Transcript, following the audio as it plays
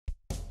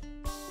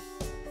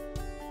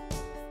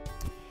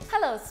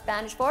Hello,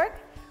 Spanish Fork.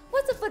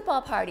 What's a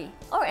football party,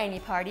 or any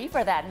party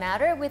for that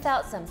matter,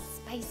 without some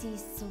spicy,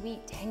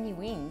 sweet, tangy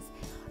wings?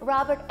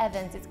 Robert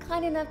Evans is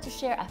kind enough to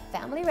share a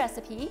family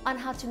recipe on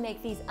how to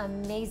make these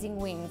amazing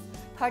wings.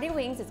 Party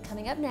Wings is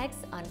coming up next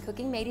on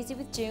Cooking Made Easy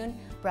with June,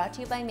 brought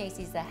to you by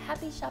Macy's, the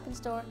happy shopping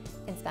store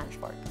in Spanish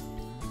Fork.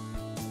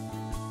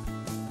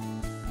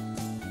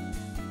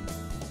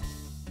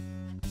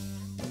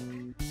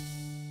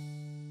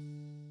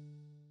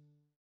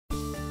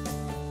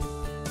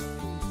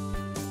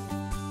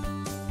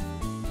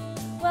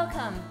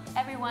 Welcome,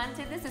 everyone,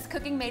 to This is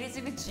Cooking Made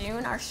Easy with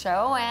June, our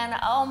show, and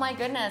oh my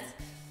goodness,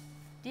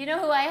 do you know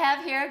who I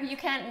have here? You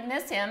can't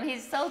miss him.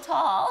 He's so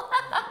tall.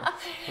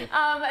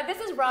 This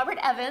is Robert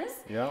Evans,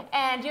 yeah.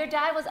 And your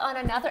dad was on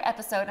another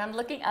episode. I'm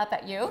looking up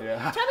at you.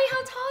 Yeah. Tell me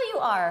how tall you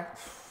are.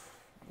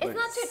 It's like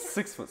not too...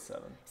 6'7".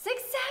 6'7".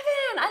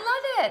 I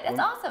love it. That's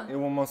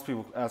awesome. When most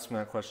people ask me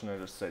that question, I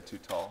just say too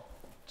tall.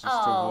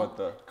 Just to avoid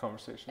the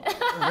conversation.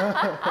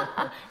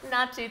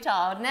 Not too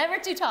tall, never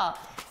too tall.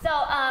 So,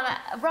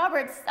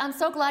 Robert, I'm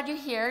so glad you're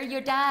here. Your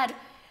dad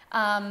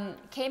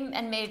came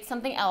and made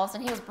something else,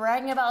 and he was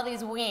bragging about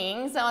these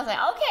wings. So I was like,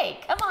 okay,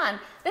 come on,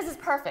 this is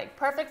perfect.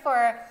 Perfect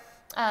for,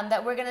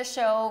 that we're gonna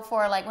show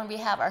for like when we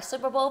have our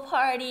Super Bowl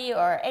party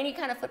or any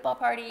kind of football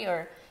party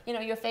or, you know,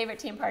 your favorite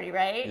team party,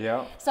 right?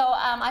 Yeah. So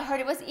I heard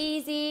it was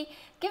easy.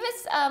 Give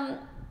us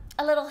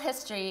a little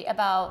history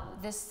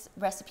about this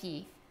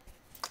recipe.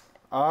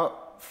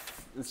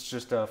 It's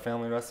just a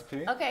family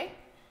recipe. Okay.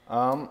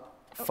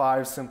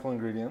 5 simple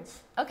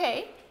ingredients.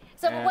 Okay.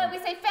 So when we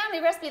say family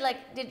recipe,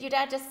 like, did your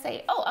dad just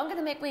say, "Oh, I'm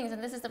gonna make wings,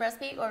 and this is the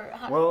recipe," or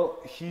how? Well,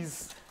 he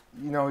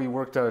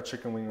worked at a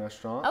chicken wing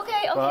restaurant.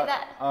 Okay. But,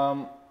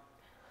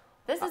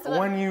 this is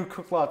when you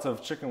cook lots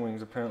of chicken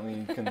wings, apparently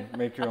you can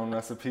make your own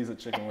recipes at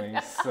chicken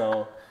wings.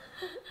 So,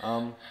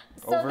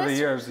 over the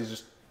years, he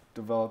just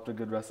developed a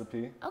good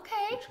recipe.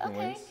 Okay.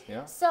 Wings.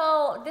 Yeah.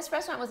 So this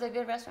restaurant was a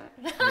good restaurant.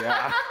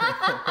 Yeah.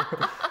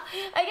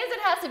 I guess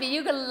it has to be.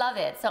 You're gonna love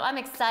it. So I'm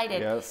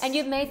excited. Yes. And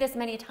you've made this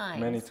many times.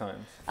 Many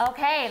times.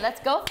 Okay, let's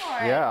go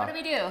for it. Yeah. What do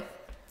we do?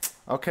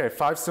 Okay,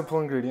 5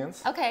 simple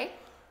ingredients. Okay.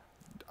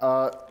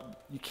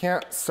 You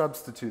can't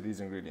substitute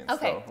these ingredients.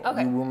 Okay. Though.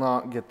 Okay. You will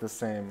not get the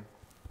same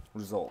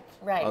result.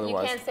 Right.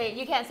 Otherwise.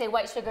 You can't say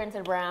white sugar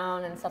instead of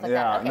brown and stuff like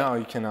that. Okay. No,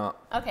 you cannot.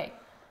 Okay.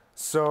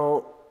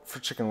 So for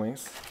chicken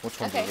wings, which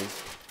ones are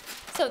these?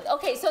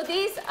 So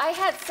these, I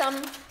had some.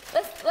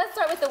 Let's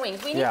start with the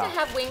wings. We need to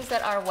have wings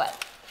that are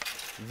what?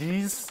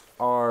 These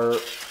are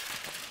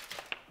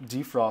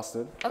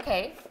defrosted.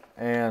 Okay.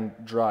 And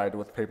dried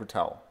with paper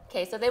towel.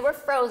 Okay, so they were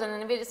frozen,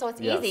 and so it's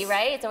easy,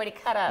 right? It's already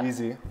cut up.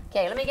 Easy.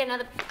 Okay, let me get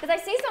another, because I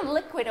see some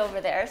liquid over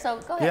there, so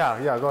go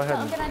ahead. Yeah, go ahead.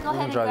 I'm gonna go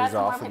ahead and dry grab these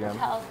some off more paper again.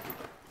 towels.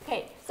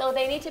 Okay, so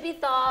they need to be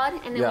thawed,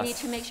 and then we need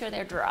to make sure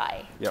they're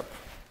dry. Yep.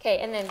 Okay,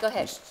 and then go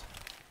ahead.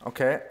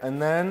 Okay,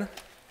 and then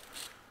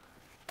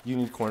you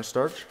need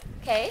cornstarch.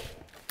 Okay.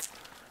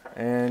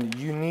 And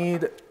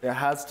it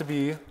has to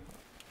be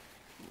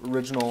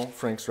original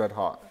Frank's Red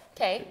Hot.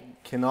 Okay.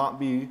 Cannot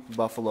be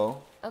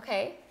buffalo.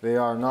 Okay. They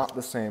are not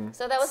the same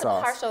So that was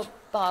sauce. a partial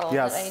bottle.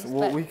 Yes,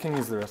 we can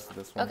use the rest of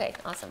this one. Okay,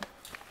 awesome.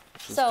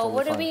 So totally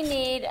what do fine. we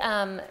need?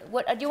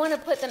 What do you want to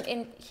put them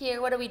in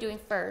here? What are we doing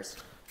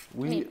first?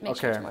 Make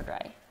sure it's more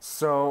dry.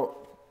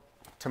 So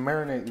to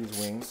marinate these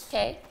wings,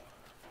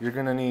 you're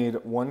gonna need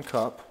 1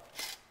 cup.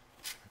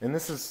 And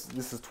this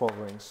is 12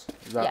 wings.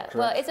 Is that correct?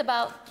 Well, it's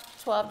about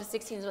 12 to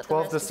 16 is what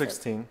 12 the to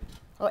 16.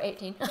 Or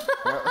 18.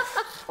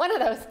 One of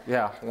those.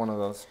 Yeah, one of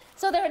those.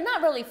 So they're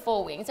not really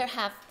full wings. They're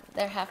half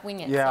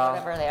wingets or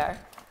whatever they are.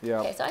 Yeah.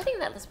 Okay, so I think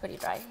that looks pretty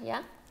dry.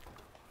 Yeah.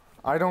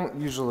 I don't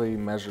usually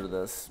measure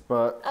this,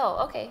 but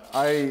okay.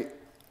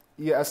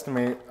 You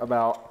estimate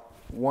about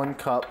 1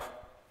 cup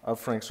of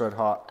Frank's Red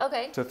Hot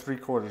to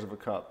 3/4 of a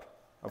cup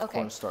of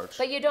cornstarch.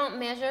 But you don't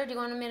measure? Do you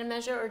want me to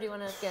measure, or do you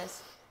want to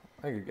guess?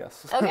 I could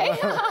guess. Okay,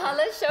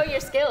 let's show your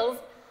skills.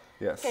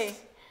 Yes. Okay.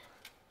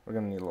 We're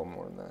gonna need a little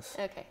more than this.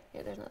 Okay,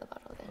 here, there's another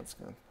bottle there. That's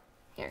good.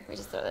 Here, we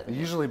just throw that I in.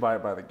 usually buy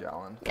it by the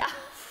gallon. Yeah.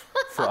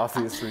 For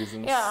obvious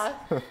reasons. Yeah.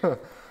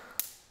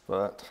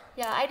 But.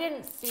 Yeah, I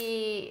didn't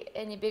see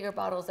any bigger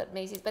bottles at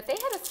Macy's, but they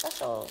had a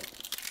special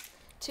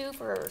 2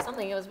 for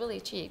something. It was really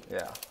cheap.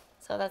 Yeah.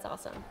 So that's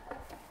awesome.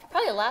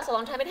 Probably lasts a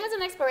long time. It has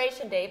an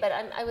expiration date, but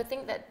I would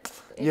think that.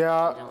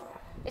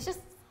 It's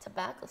just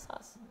tobacco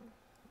sauce.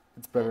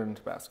 It's better than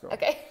Tabasco.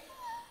 Okay.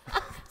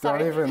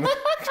 Don't even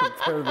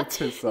compare the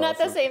 2 sauces. Not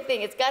the same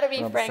thing. It's got to be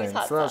Frank's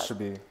hot sauce. So that should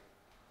be.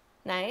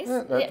 Nice.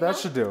 That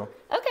should do.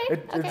 Okay.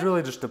 It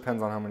really just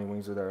depends on how many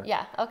wings are there.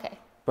 Yeah. Okay.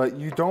 But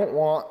you don't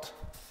want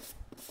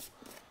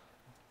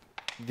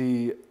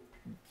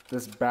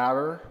this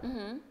batter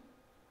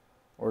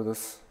or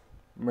this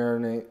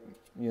marinade.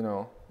 You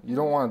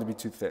don't want it to be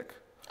too thick.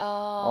 Oh.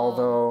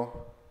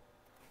 Although,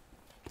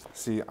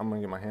 see, I'm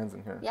gonna get my hands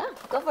in here. Yeah,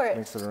 go for it.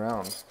 Mix it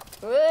around.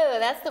 Ooh,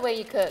 that's the way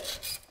you cook.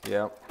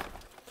 Yep.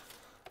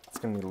 It's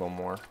gonna need a little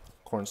more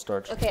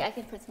cornstarch. Okay, I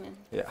can put some in.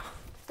 Yeah.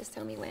 Just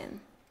tell me when.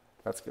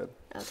 That's good.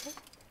 Okay.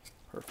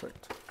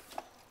 Perfect.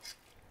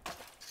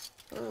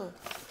 Ooh,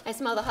 I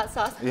smell the hot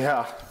sauce.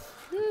 Yeah.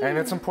 And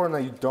it's important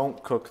that you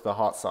don't cook the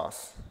hot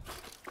sauce,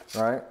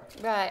 right?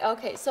 Right.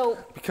 Okay. So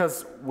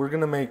Because we're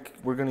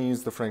gonna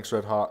use the Frank's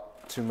Red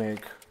Hot to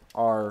make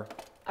our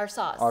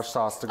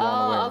sauce to go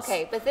on the Oh, wings.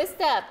 okay. But this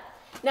step.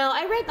 Now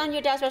I read on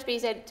your dad's recipe you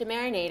said to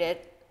marinate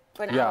it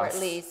for an hour at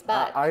least,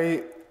 but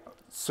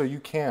so you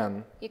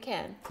can you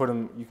can. put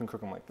them. You can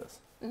cook them like this.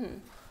 Do you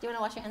want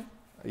to wash your hand?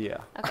 Yeah.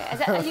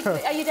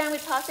 Okay. Are you done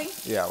with tossing?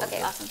 Yeah. we're Okay.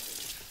 good.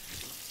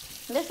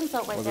 Awesome. There's some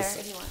salt right We'll there just-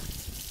 if you want.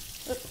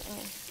 Oops. I'm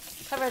gonna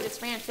cover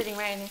this ranch sitting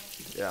right in there.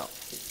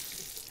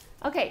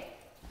 Yeah. Okay.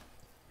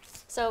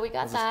 So we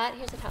got that.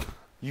 Here's the top.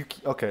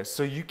 Okay,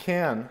 so you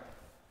can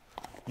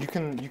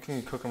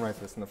cook them like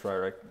this in the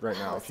fryer right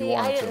now if you See,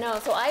 want I to. didn't know.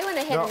 So I went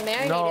ahead and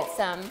marinated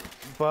some.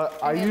 But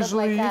I they look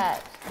usually like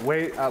that.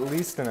 wait at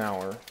least an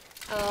hour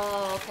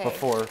Oh, okay.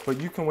 before, but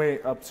you can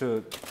wait up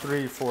to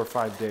 3, 4,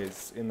 5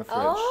 days in the fridge.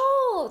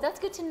 Oh, that's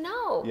good to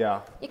know.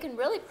 Yeah. You can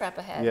really prep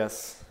ahead.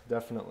 Yes,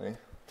 definitely.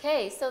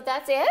 Okay, so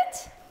that's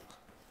it?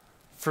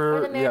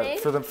 For the marinade?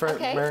 for the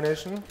Okay.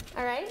 marination.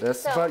 All right.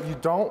 Yes, so, but you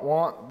don't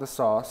want the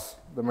sauce,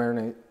 the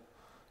marinade,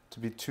 to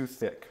be too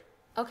thick.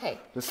 okay.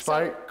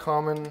 Despite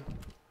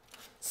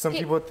some Pe-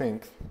 people would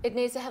think, It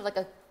needs to have like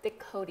a thick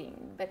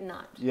coating, but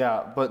not.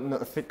 yeah, but no,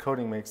 a thick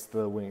coating makes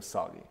the wings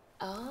soggy.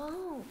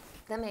 Oh,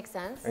 that makes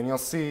sense. And you'll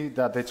see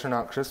that they turn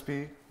out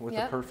crispy with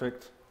Yep. the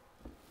perfect.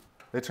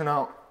 They turn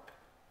out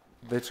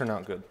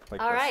good.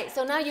 Like All this. right,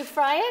 so now you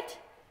fry it?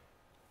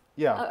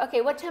 Yeah. Oh, okay,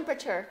 what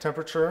temperature?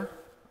 Temperature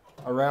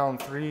around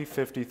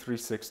 350,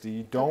 360.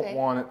 You don't Okay.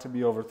 want it to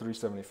be over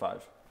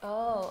 375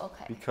 Oh,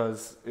 okay.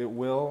 because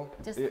it'll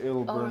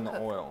burn the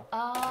overcook. oil.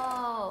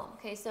 Oh,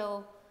 okay,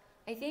 so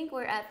I think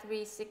we're at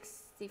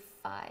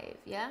 365,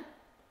 yeah?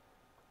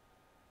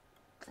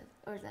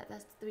 Or is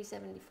that's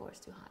 374 is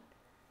too hot.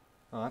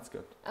 Oh, that's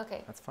good.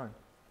 Okay, That's fine.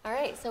 all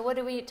right, so what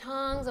do we,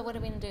 tongs, or what are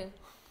we gonna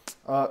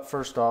do?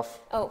 First off,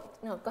 Oh,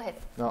 no, go ahead.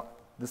 now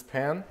this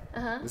pan.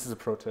 Uh-huh. This is a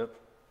pro tip.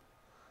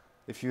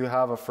 If you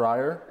have a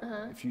fryer,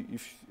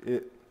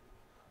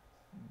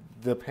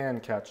 the pan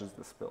catches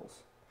the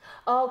spills.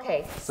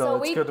 Okay,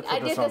 So it's good to put I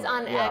did this this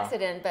on- on yeah.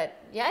 accident, but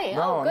yeah,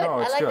 No, oh, good. no,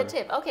 I it's like good. the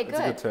tip. Okay, good. It's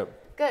a good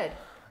tip. Good.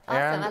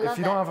 Awesome, And I love if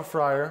you that. don't have a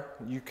fryer,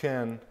 you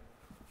can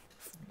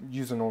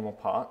use a normal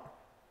pot.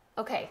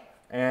 Okay,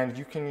 And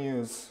you can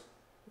use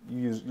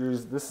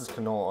this is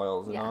canola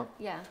oil, is it yeah, not?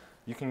 yeah.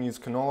 You can use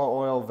canola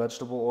oil,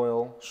 vegetable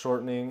oil,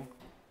 shortening,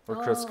 or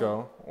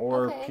Crisco,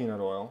 or okay. peanut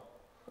oil.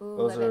 Ooh,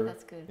 Those I bet are-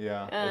 that's good.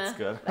 Yeah, it's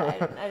good.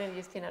 I didn't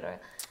use peanut oil.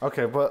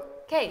 Okay,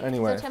 but Okay,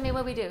 anyway. so tell me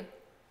what we do.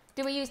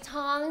 Do we use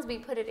tongs? We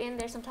put it in,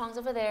 there's some tongs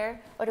over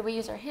there. Or do we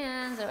use our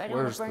hands? Or I don't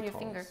want Where's to burn the your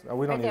tongs? finger. Oh,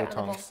 we don't Right need there the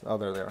on the bowl. tongs. Oh,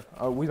 they're there.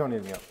 Oh, we don't need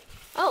them yet.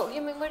 Oh,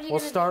 you mean, what are you We'll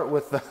gonna start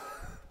with the.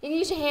 You can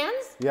use your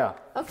hands? Yeah.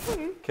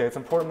 Okay. Okay, it's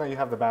important that you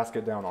have the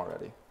basket down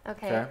already.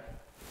 Okay.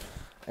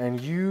 And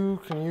you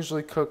can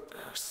usually cook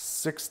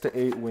 6 to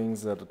 8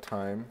 wings at a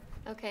time.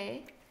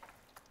 Okay.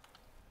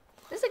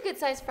 This is a good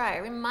sized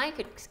fryer. We might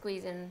could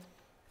squeeze in.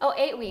 Oh,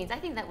 8 wings. I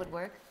think that would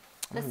work.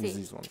 Let's I'm gonna see. use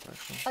these ones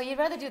actually. Oh, you'd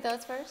rather do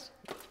those first?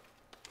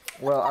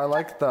 Well, I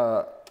like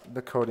the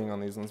coating on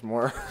these ones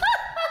more.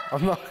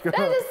 I'm not That's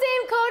gonna. the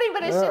same coating,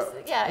 but it's Yeah. just,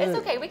 yeah, it's Yeah.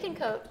 okay. We can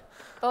coat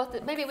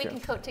both. Maybe we Okay. can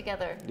coat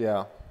together.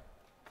 Yeah.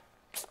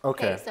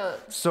 Okay. Okay,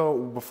 So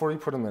before you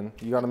put them in,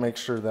 you got to make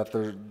sure that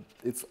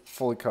it's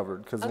fully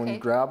covered because when you Okay.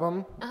 grab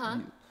them,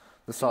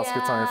 the sauce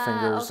gets on your Yeah,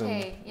 fingers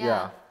okay, and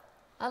yeah.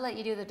 I'll let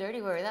you do the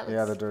dirty work. That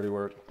looks, the dirty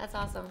work. that's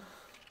awesome.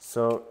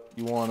 So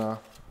you wanna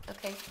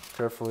Okay.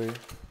 carefully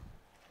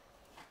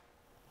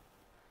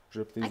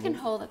drip these. I can in.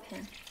 hold a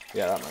pin.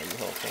 Yeah, that might be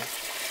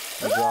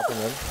helpful. You drop them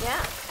in.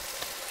 Yeah.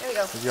 There we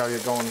go. You gotta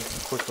get going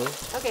quickly.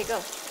 Okay, go.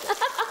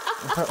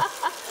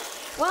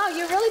 Wow,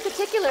 you're really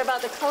particular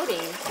about the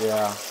coating.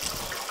 Yeah.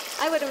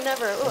 I would have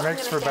never. Ooh, It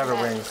makes for better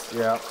wings.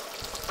 Yeah.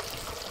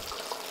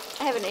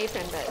 I have an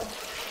apron, but.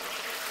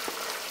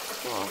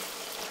 Cool.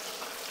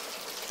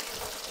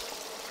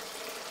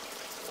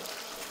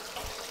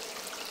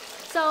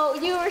 So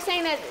you were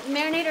saying that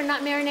marinade or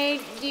not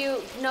marinade, do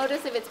you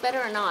notice if it's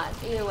better or not?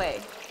 Either way.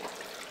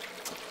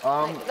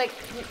 Like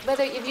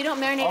whether if you don't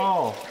marinate,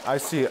 Oh, I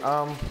see.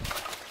 what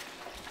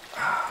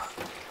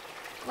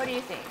do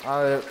you think?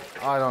 I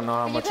don't know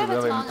how Can you much it grab a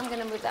really. tongs? I'm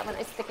gonna move that one.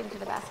 It's sticking to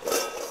the basket.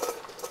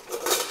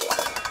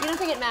 You don't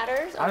think it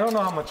matters? I don't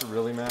know how much it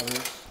really matters,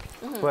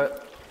 Mm-hmm.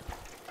 but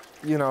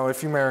you know,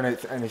 if you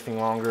marinate anything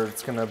longer,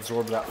 it's gonna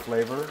absorb that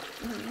flavor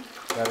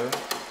Mm-hmm. better.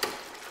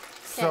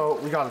 So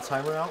we got a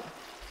timer out.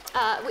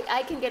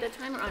 I can get a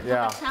timer on.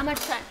 Yeah. How much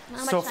time? How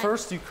much So time?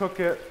 first you cook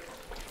it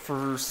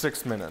for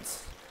 6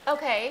 minutes.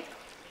 Okay.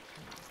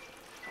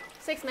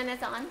 6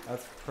 minutes on.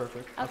 That's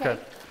perfect. Okay. And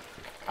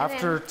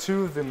After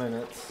 2 of the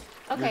minutes,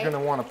 Okay. you're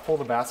gonna want to pull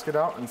the basket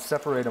out and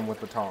separate them with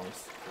the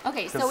tongs.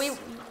 Okay, so we.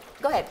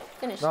 Go ahead.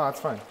 Finish. No, that's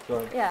fine. Go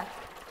ahead. Yeah.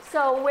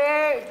 So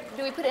where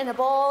do we put it in a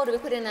bowl? Do we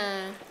put it in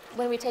a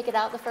when we take it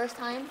out the first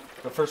time?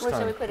 The first Where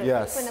time. should we put it?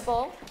 Yes. Put it in a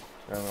bowl?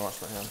 Yeah, let me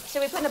wash my hands.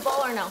 Should we put it in a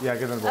bowl or no? Yeah,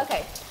 get it in a bowl.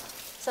 Okay.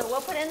 So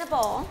we'll put it in the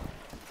bowl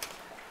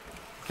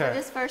for Okay.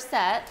 this first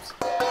set.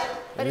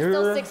 But it's You're-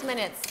 still 6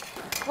 minutes.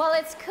 While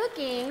it's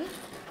cooking,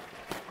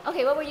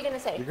 Okay, what were you gonna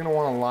say? You're gonna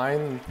want to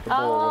line the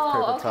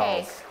bowl with paper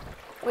towels.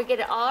 We get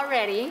it all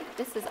ready.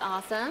 This is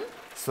awesome.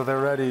 So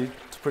they're ready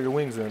to put your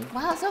wings in.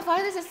 Wow, so far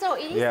this is so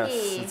easy. Yes,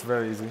 it's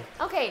very easy.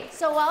 Okay,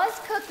 so while it's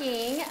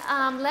cooking,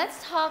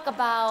 let's talk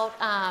about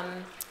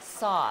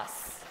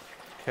sauce.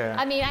 Okay.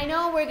 I mean, I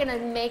know we're gonna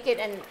make it,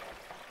 and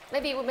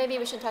maybe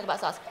we shouldn't talk about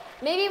sauce.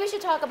 Maybe we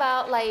should talk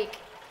about like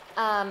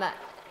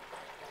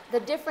the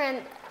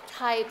different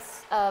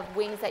types of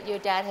wings that your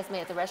dad has made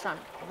at the restaurant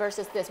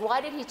versus this.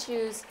 Why did he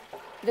choose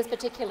this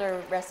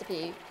particular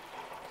recipe?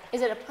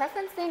 Is it a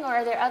preference thing, or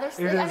are there other?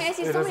 I mean, I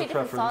see so many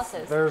different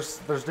sauces.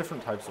 There's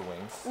different types of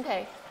wings.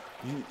 Okay.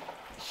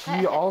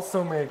 He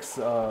also makes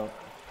a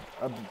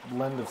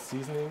blend of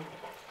seasoning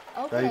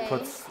that he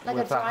puts like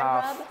with a dry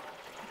half. rub?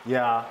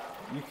 Yeah,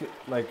 you could,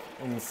 like,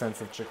 in the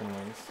sense of chicken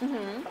wings.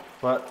 Mm-hmm.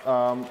 But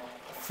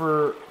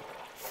for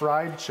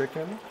fried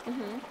chicken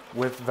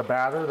with the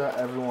batter that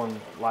everyone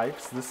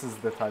likes, this is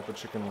the type of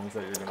chicken wings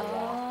that you're gonna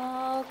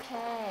want.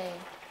 Okay,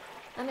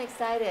 I'm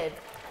excited.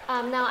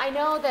 Now I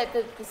know that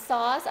the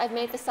sauce, I've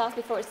made the sauce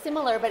before, it's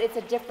similar, but it's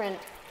a different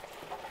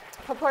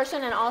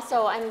proportion, and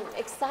also I'm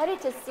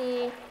excited to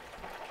see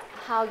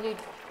how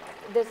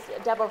this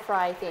double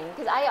fry thing,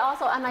 because I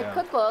also, on my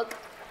cookbook,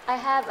 I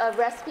have a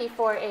recipe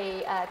for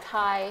a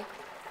Thai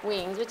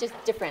wings, which is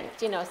different,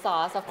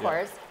 sauce, of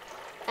course.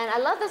 And I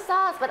love the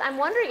sauce, but I'm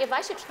wondering if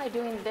I should try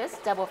doing this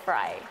double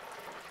fry.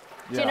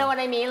 Do you know what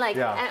I mean? Like,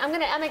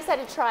 and I'm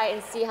excited to try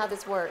and see how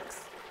this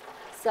works.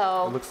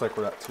 So it looks like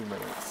we're at 2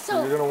 minutes.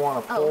 So you're gonna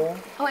want to pull.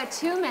 Oh, at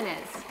 2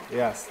 minutes.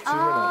 Yes, 2 minutes.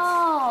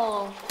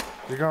 Oh.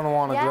 You're gonna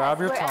want to grab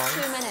your tongs.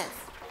 We're at 2 minutes.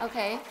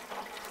 Okay.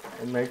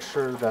 And make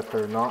sure that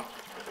they're not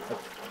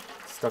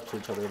stuck to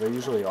each other. They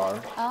usually are.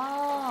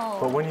 Oh.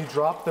 But when you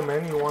drop them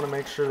in, you want to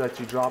make sure that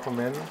you drop them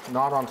in,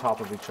 not on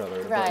top of each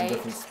other, but in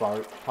different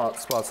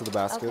spots of the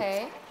basket.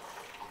 Okay.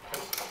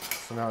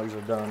 So now these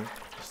are done.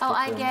 Oh,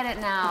 I get it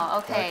now.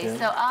 Okay.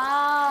 So,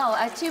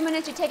 at 2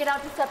 minutes, you take it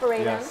out to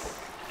separate them.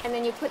 And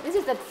then you put, this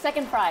is the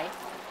second fry.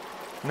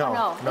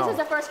 No, this is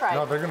the first fry.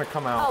 No, they're going to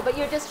come out. Oh, but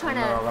you're just trying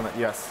to.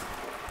 Yes.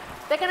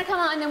 They're going to come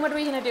out, and then what are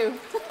we going to do?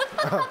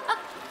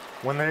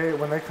 When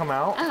they come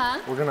out,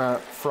 we're going to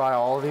fry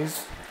all of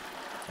these.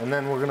 And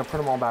then we're going to put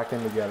them all back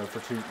in together for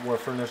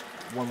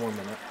 1 more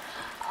minute.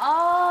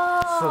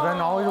 Oh. So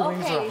then all your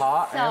wings are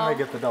hot and they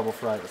get the double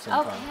fry at the same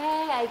time.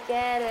 Okay, I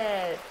get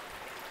it.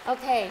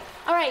 Okay.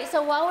 All right,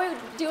 so while we're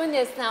doing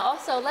this now,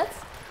 also let's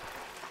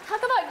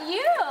talk about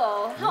you.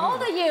 How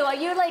old are you? Are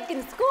you like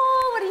in school?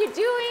 What are you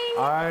doing?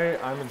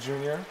 I'm a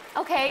junior.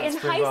 Okay, in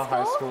high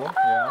school? Oh,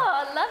 yeah.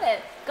 I love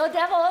it. Go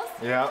Devils.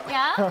 Yeah.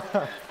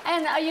 Yeah?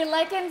 And are you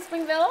liking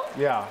Springville?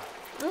 Yeah.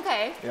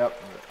 Okay.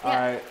 Yep.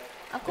 Yeah.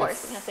 Of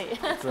course.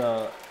 It's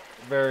a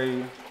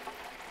very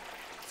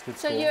good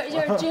So school.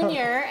 you're a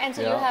junior, and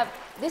so you have,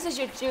 this is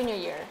your junior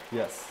year.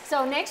 Yes.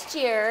 So next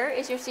year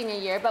is your senior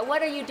year, but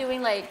what are you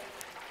doing, like,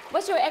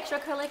 what's your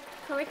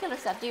extracurricular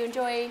stuff? Do you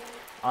enjoy?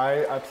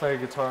 I play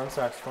guitar and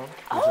saxophone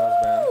for the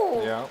jazz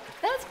band. Yeah.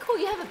 That's cool.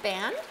 You have a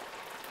band?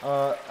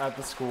 At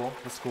the school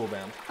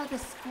band. Oh, the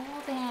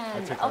school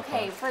band.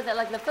 Okay, for the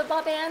the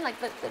football band, like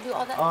they do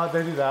all that.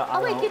 They do that.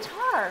 Oh wait,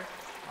 guitar.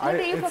 What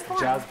do you perform?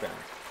 It's jazz band.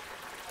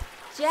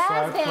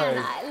 Jazz band.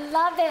 I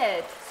love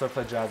it. So I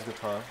play jazz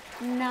guitar.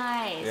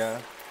 Nice.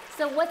 Yeah.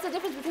 So what's the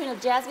difference between a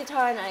jazz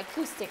guitar and an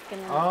acoustic?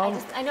 And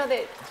I know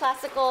that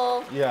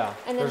classical. Yeah.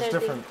 And then there's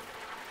different.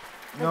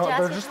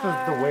 They're just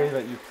the way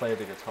that you play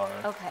the guitar.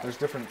 Okay. There's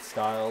different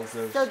styles.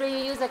 So do you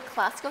use a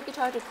classical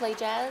guitar to play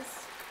jazz?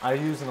 I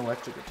use an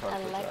electric guitar.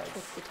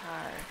 Electric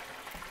guitar.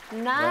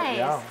 Nice.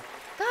 Yeah.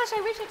 Gosh,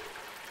 I wish I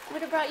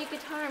would have brought you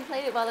guitar and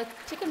played it while the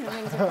chicken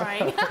wings are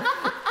frying.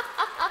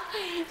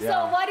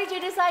 So why did you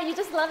decide? You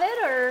just love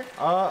it, or?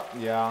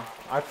 Yeah.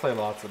 I play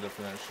lots of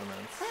different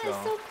instruments. That is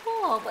so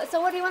cool. So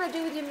what do you want to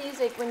do with your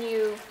music when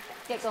you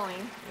get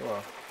going?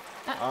 Well,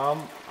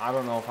 I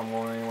don't know if I'm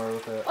going anywhere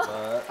with it,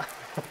 but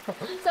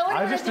so what do you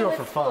I just do it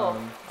for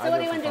fun. So what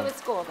do you want to do with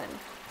school then?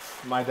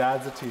 My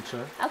dad's a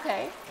teacher.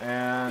 Okay.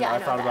 And I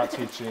thought about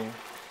teaching.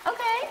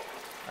 Okay.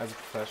 As a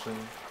profession.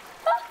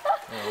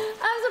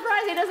 I'm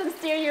surprised he doesn't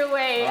steer you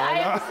away. I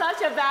am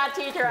such a bad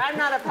teacher. I'm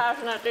not a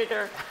passionate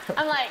teacher.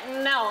 I'm like,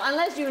 no,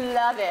 unless you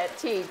love it,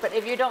 teach. But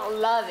if you don't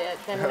love it,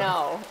 then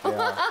no.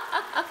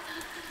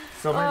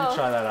 So maybe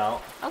try that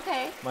out.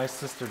 Okay. My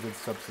sister did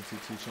substitute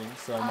teaching,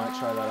 so I might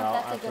try that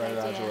out after I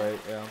graduate.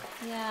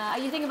 Yeah. Are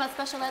you thinking about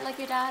special ed like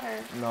your dad,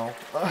 or? No.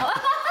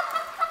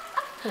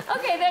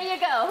 Okay, there you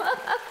go.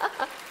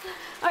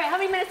 All right, how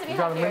many minutes do we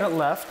have here? Got a minute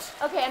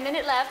left. Okay, a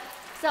minute left.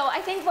 So I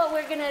think what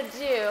we're gonna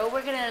do,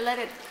 we're gonna let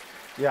it.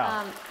 So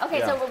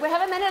we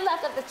have a minute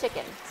left of the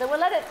chicken. So we'll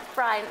let it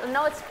fry.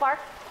 No, it's spark.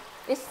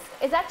 Is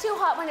that too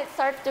hot when it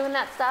starts doing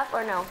that stuff,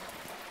 or no?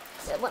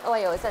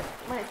 Oil, is that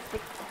when it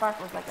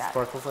sparkles like that?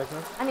 Sparkles like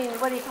this? I mean,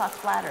 what do you call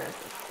splatters?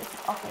 It's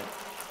okay.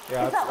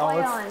 Yeah, it's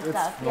oil and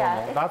stuff.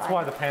 Normal. Yeah, that's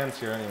why the pan's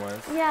here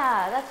anyways.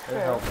 Yeah, that's true.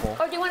 It's helpful.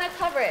 Or do you want to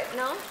cover it?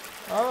 No?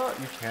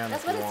 You can.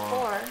 That's what it's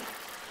for.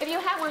 If you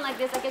have one like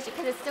this, I guess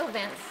because it still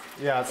vents.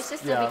 Yeah, it's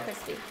just still be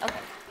crispy.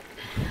 Okay.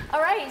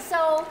 All right,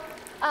 so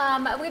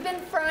We've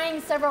been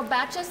frying several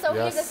batches. So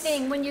here's the Yes.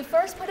 thing: when you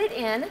first put it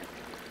in,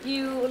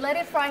 you let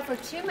it fry for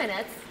 2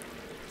 minutes,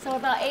 so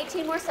about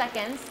 18 more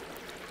seconds,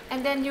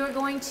 and then you're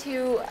going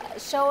to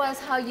show us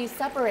how you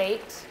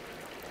separate,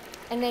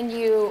 and then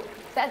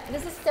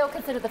this is still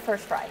considered the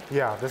first fry.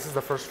 Yeah, this is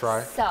the first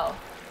fry. So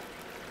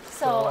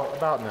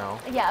about now.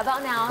 yeah,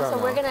 about now. About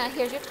So we're now. gonna,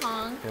 here's your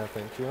tongue. Yeah,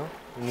 thank you.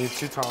 You need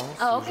 2 tongs.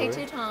 Oh, okay,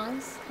 usually. 2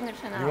 tongs. I'm gonna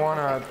turn that You off. want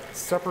to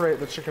separate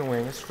the chicken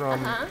wings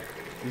from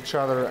each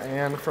other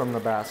and from the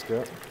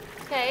basket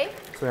Okay,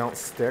 so they don't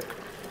stick.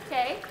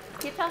 okay,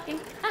 keep talking.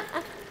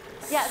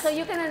 Yeah, so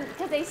you can,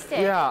 because they stick.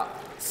 Yeah,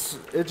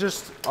 it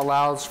just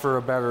allows for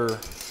a better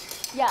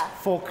Yeah.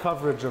 full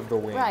coverage of the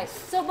wings. Right.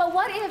 So, but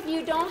what if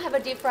you don't have a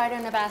deep fryer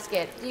in a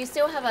basket? Do you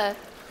still have a?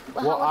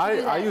 Well, Well, how would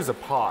you do I that? use a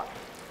pot,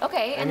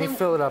 Okay, and you then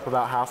fill it up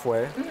about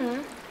halfway,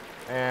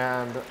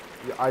 and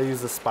I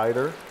use a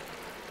spider.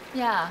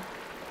 yeah.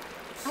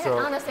 So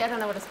Honestly, I don't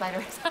know what a spider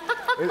is.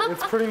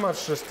 it's pretty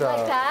much just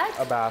Like that?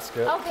 a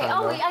basket. Okay. kinda.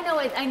 Oh,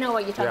 I know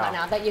what you're talking about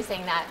Yeah. now. That you're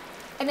saying that,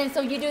 and then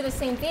so you do the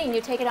same thing.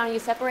 You take it out and you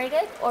separate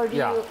it, or do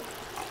Yeah. you?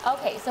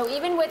 Okay. So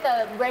even with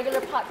a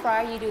regular pot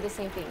fryer, you do the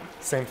same thing.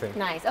 Same thing.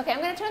 Nice. Okay, I'm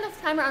gonna turn the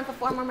timer on for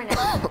 4 more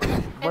minutes.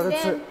 But and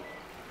then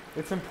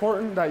it's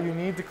important that you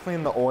need to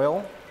clean the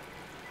oil,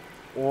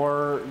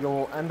 or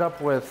you'll end up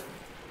with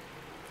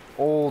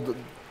old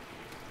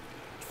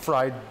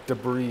fried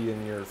debris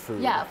in your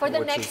food. yeah, for the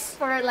which next is-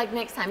 for like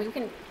next time you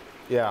can.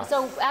 yeah.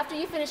 So after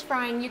you finish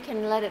frying, you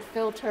can let it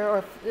filter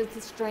or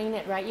strain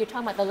it, right? You're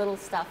talking about the little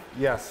stuff.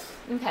 Yes.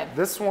 Okay.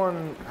 This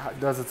one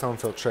does its own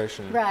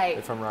filtration. Right.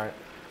 If I'm right.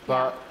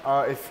 But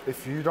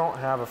if you don't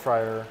have a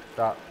fryer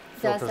that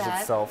Does filters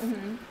that? itself,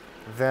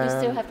 then You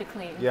still have to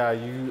clean. Yeah,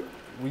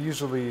 we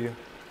usually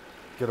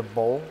get a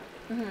bowl,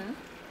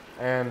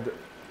 and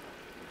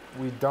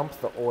we dump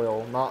the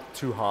oil not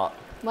too hot.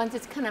 Once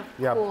it's kind of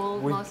Yeah, cool,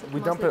 we dump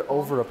mostly it cool.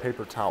 over a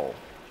paper towel.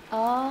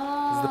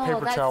 Oh, the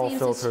paper that towel seems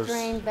filters- to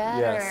strain better.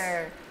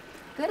 yes.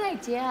 Good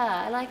idea.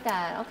 I like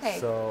that. Okay.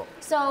 So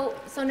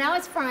So now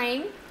it's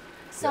frying.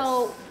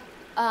 So,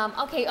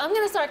 okay, I'm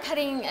gonna start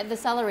cutting the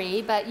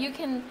celery, but you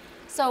can.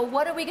 So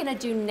what are we gonna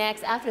do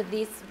next after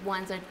these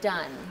ones are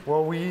done?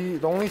 well,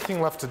 the only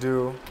thing left to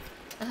do,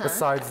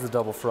 besides the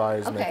double fry,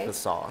 is Okay. make the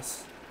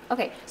sauce.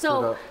 Okay,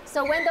 so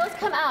when those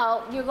come out,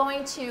 you're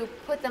going to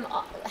put them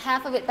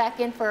half of it back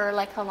in for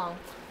like how long?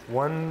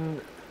 1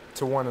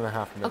 to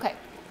 1.5 minutes. Okay.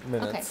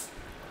 Minutes.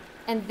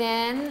 And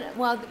then,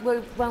 well,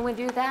 when we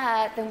do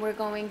that, then we're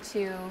going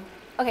to.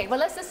 Okay, well,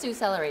 let's just do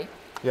celery.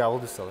 Yeah, we'll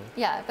do celery.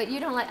 Yeah, but you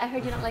don't like. I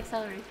heard you don't like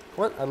celery.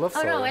 What? I love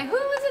Oh celery. no! Wait, who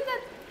was it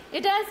that?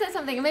 Your dad said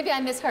something. Maybe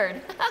I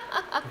misheard.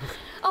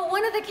 Oh,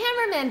 one of the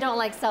cameramen don't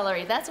like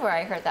celery. That's where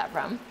I heard that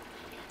from.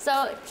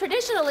 So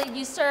traditionally,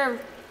 you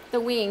serve the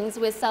wings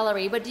with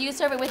celery, but do you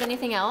serve it with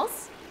anything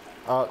else?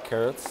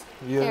 Carrots.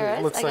 Yeah,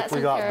 Carrots. looks I like got we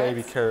some got carrots.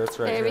 baby carrots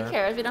right Baby here.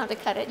 carrots. We don't have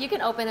to cut it. You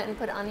can open it and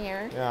put it on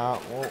here. Yeah,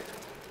 well,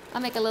 I'll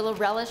make a little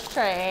relish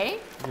tray.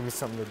 give me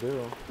something to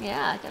do.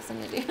 Yeah, I got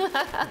something to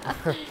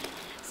do.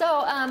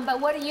 So, but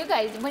what do you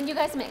guys?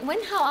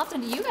 How often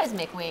do you guys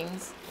make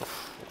wings?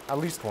 At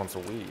least once a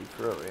week,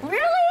 really.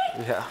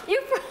 Really? Yeah.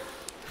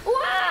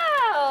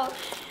 Wow!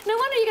 No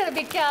wonder you got a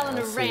big gallon I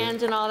of see.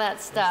 ranch and all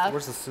that stuff.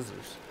 Where's the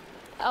scissors?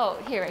 Oh,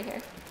 here, right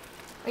here.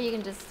 Or you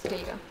can just, there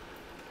you go.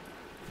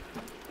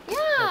 Yeah,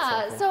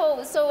 That's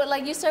helpful. so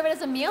like you serve it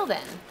as a meal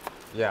then.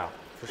 Yeah,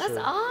 for That's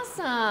sure.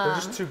 awesome. They're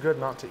just too good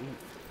not to eat.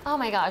 Oh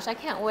my gosh, I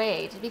can't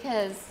wait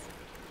because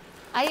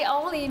I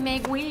only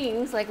make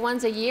wings like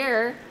once a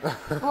year.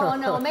 Well,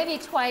 no, maybe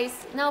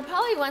twice. No,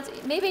 probably once,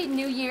 maybe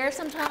New Year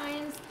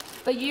sometimes.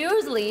 But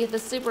usually the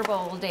Super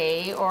Bowl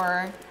day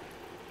or,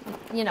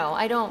 you know,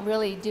 I don't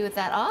really do it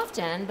that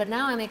often. But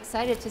now I'm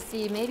excited to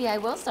see maybe I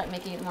will start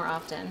making it more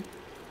often.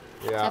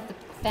 To Yeah. have the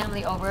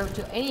family over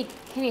to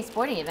any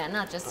sporting event,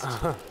 not just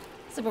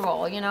Super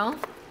Bowl, you know?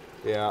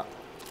 Yeah.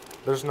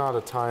 There's not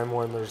a time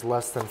when there's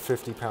less than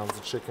 50 pounds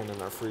of chicken in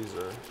our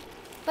freezer.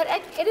 But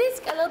it is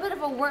a little bit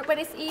of a work, but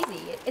it's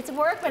easy. It's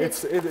work, but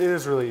It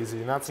is really easy,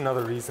 and that's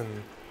another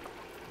reason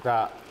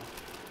that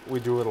we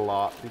do it a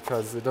lot,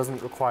 because it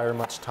doesn't require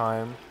much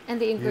time. and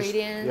the You just-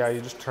 ingredients. yeah,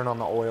 you just turn on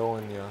the oil,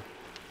 and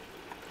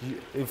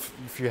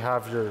if you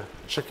have your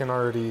chicken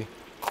already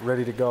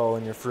ready to go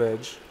in your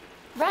fridge.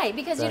 Right,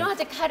 because you Then- don't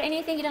have to cut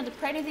anything, you don't have to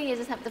prep anything, you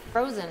just have the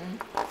frozen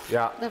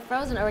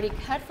already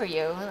cut for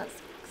you.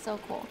 That's so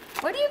cool.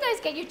 Where do you guys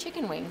get your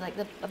chicken wings, like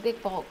a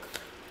big bulk?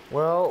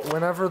 Well,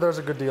 whenever there's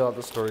a good deal at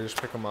the store, you just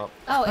pick them up.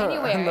 Oh,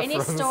 anywhere, in the any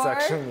frozen store?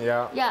 section,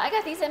 yeah. Yeah, I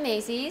got these at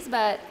Macy's,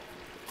 but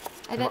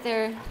I bet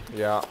they're,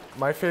 Yeah,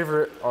 my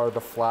favorite are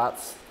the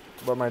flats,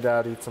 but my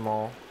dad eats them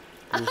all,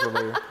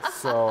 usually.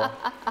 So,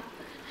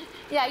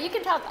 yeah, you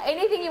can talk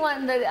anything you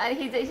want,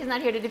 he's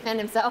not here to defend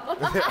himself.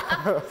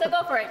 So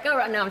go for it, go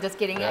right. No, I'm just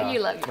kidding, yeah.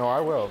 you love you. No,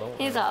 I will, don't worry.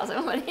 He's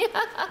awesome.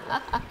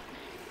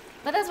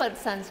 But that's what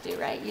sons do,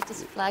 right? You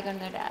just flag on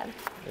their dad.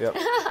 Yep,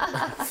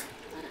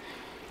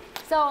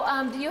 So,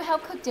 do you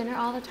help cook dinner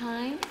all the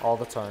time? all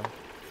the time.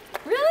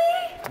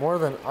 Really? More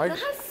than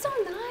That's so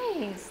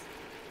nice.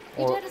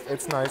 Your well, dad is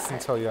it's not nice bad.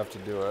 until you have to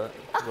do it,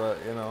 but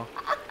you know.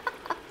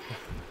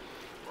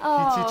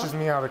 Oh. He teaches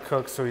me how to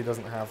cook so he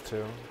doesn't have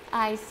to.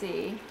 I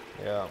see.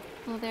 Yeah.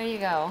 Well, there you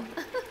go.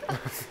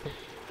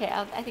 Okay,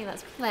 I think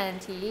that's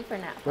plenty for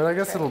now. But I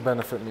guess it'll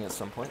benefit me at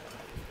some point.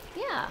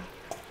 Yeah.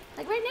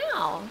 Like right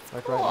now. It's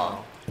Like cool. right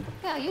now.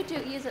 Yeah, you do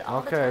use it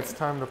all the Okay, time. it's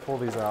time to pull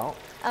these out.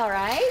 All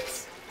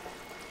right.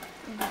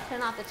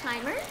 Turn off the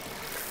timer.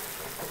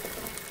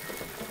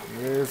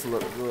 These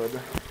look good.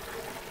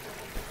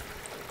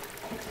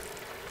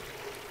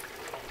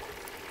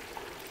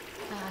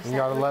 Gosh, You that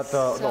gotta let looks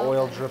the so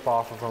oil good. drip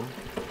off of them.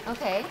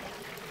 Okay.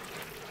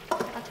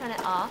 I'll turn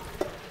it off.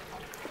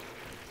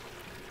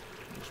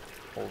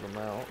 Pull them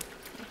out.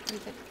 You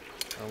could-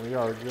 And we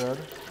are good.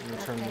 Let me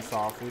turn Okay. this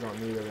off. We don't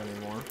need it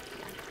anymore.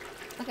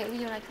 Okay,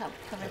 you want to cover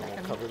And that we'll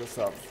for me? cover this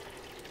up.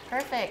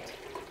 Perfect.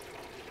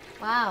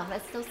 Wow,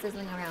 that's still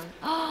sizzling around.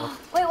 Oh,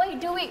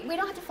 wait, we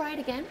don't have to fry it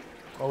again?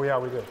 Oh yeah,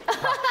 we do. I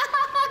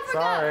forgot.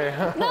 Sorry.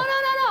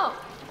 No.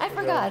 I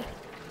forgot.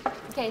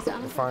 Okay, so I'm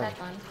gonna put Fine. it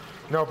back on.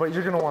 No, but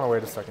you're gonna want to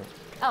wait a second.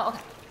 Oh,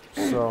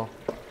 okay. So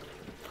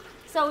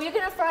So you're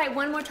gonna fry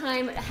one more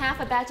time,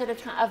 half a batch at a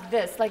time of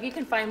this. Like you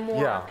can fry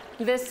more Yeah.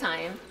 this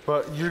time.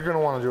 but you're gonna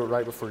want to do it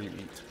right before you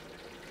eat.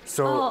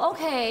 So Oh,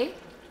 okay.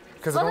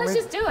 because Well, let's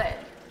just do it.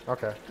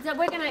 Okay. So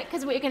we're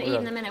gonna eat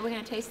in a minute. We're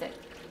gonna taste it.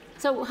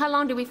 So how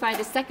long do we fry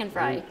the second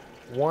fry?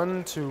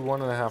 1 to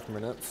 1.5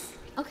 minutes.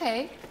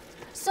 Okay.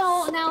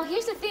 So now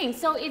here's the thing.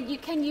 So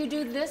can you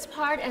do this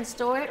part and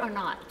store it or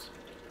not?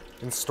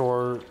 And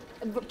store,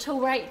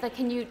 Like,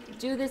 can you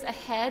do this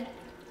ahead,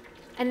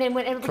 and then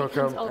when everybody cook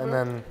comes them, over, and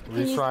then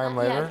can you- refry them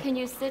Yeah. later. Can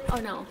you sit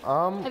or no?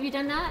 Have you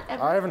done that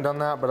ever? I haven't done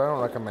that, but I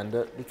don't recommend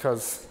it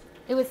because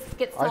It would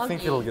get soggy. I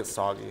think it'll get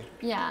soggy.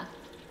 Yeah.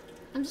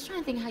 I'm just trying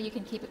to think how you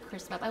can keep it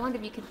crisp up. I wonder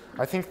if you could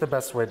I think the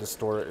best way to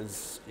store it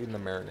is in the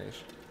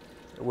marination,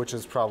 which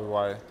is probably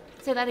why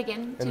say that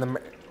again.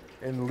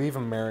 and leave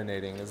them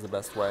marinating is the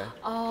best way.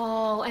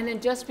 Oh, and then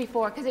just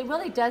before, because it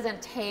really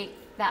doesn't take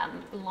that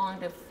long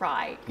to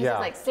fry. 'Cause Yeah. It's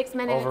like 6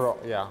 minutes Overall,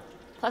 yeah.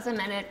 plus a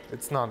minute.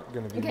 It's not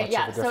going to be Okay, much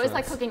yeah. of a So difference. it's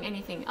like cooking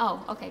anything.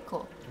 Oh, okay,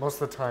 cool. Most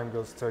of the time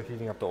goes to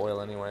heating up the oil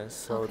anyways,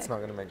 so it's Okay. not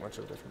going to make much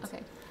of a difference.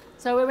 Okay.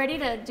 So we're ready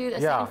to do the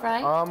Yeah. second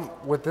fry.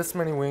 With this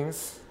many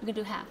wings, We can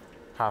do half.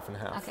 half and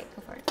half. Okay,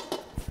 go for it.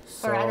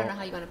 So, Or I don't know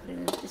how you want to put it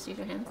in. Just use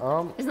your hands.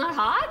 It's not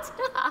hot?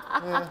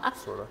 Yeah,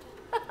 sort of.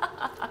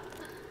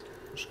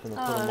 Just gonna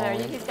put Oh, them there. all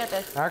in. He's got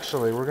this.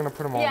 Actually, we're gonna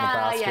put them all in the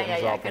basket and Yeah.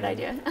 drop Good them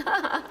in.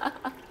 idea.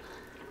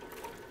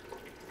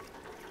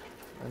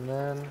 And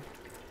then,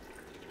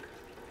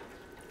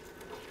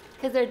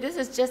 Because this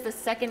is just the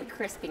second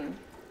crisping.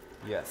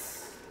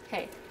 yes.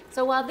 Okay.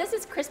 So while this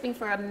is crisping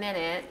for a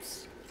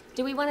minute,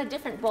 do we want a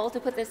different bowl to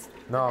put this?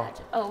 No. batch?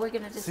 Oh, we're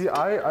gonna just. See,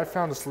 I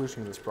found a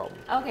solution to this problem.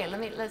 Okay.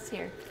 Let's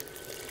hear.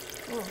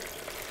 Ooh.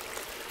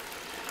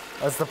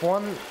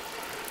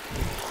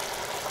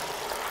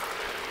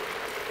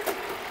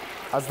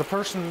 As the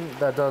person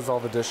that does all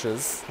the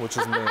dishes, which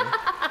is me,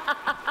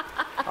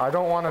 I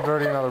don't want to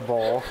dirty another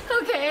bowl.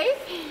 Okay.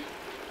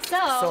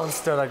 So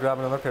instead, I grab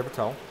another paper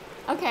towel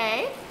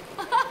Okay.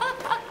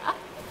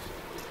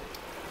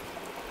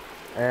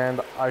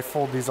 and I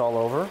fold these all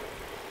over.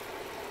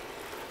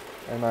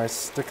 And I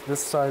stick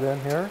this side in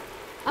here.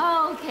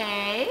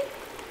 Okay.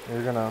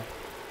 You're gonna.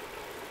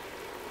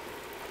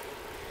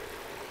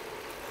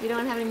 You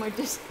don't have any more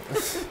dishes.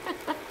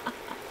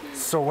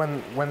 So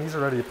when these are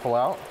ready to pull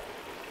out,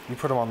 you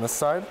put them on this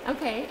side,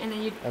 Okay, and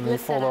then you. and then you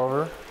lift that fold up.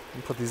 over.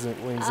 You put these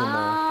wings in there.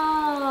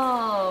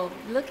 Oh,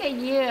 look at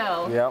you.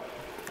 Yep.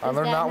 I Is learned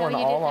that that how one you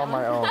did all that on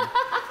my one? own.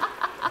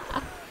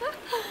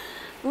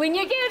 When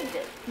you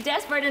get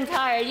desperate and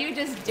tired, you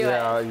just do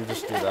Yeah, it. you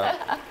just do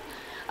that.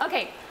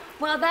 Okay.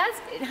 Well,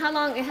 how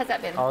long has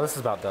that been? Oh, this is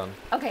about done.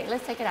 Okay,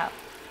 let's take it out.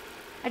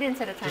 I didn't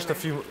set a timer. Just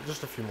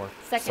a few more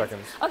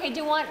seconds. Okay.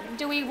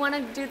 Do we want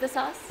to do the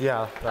sauce?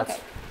 Yeah, that's.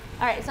 Okay.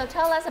 All right. So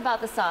tell us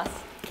about the sauce.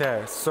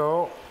 Okay,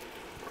 so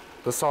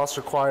the sauce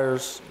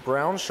requires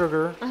brown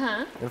sugar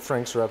and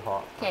Frank's Red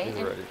Hot. Okay.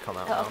 These are ready to come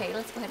out. Oh, now. okay.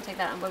 Let's go ahead and take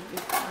that out. We'll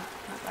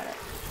talk about it.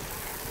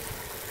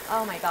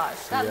 Oh my gosh,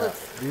 that Yeah.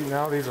 looks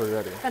Now these are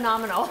ready.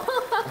 phenomenal.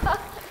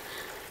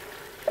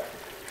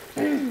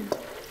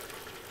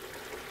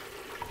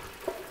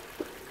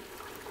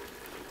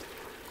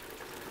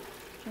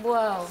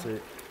 Whoa, See,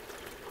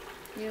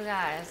 you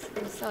guys,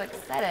 I'm so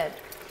excited.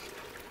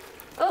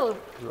 Oh,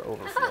 the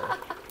overflow.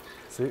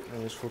 See, let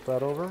me just flip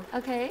that over.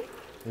 okay.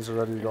 These are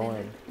ready to go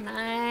in.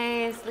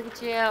 Nice, look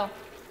at you.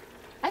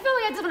 I feel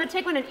like I just want to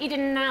take one and eat it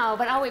now,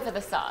 but I'll wait for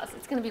the sauce.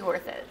 It's gonna be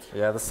worth it.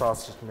 Yeah, the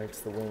sauce just makes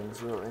the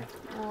wings really.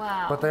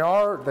 Wow. But they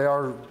are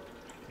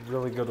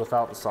really good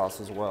without the sauce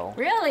as well.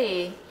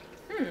 Really?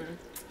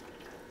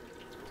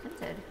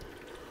 Tempted.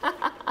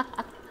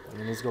 And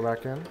then these go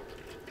back in. And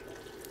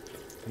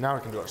now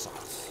we can do our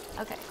sauce.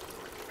 Okay.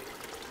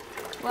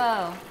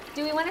 Whoa.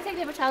 Do we want to take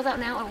paper towels out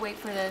now or wait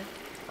for the...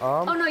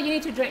 oh no, you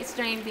need to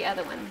strain the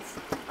other ones.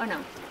 Oh no.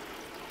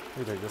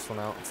 Let me take this one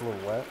out. It's a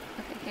little wet.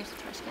 Okay, here's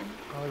the trash can.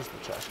 Oh, there's the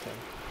trash can.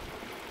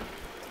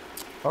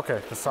 Okay, the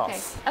Okay,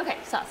 sauce. okay,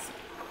 sauce.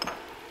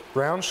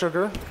 Brown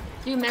sugar.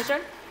 Do you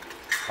measure?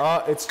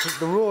 It's just,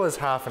 the rule is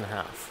half and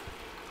half.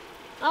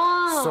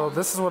 Oh. So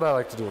this is what I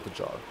like to do with the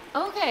jar.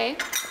 Okay.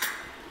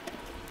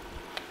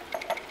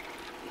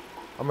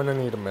 I'm gonna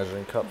need a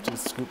measuring cup to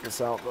scoop this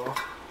out though.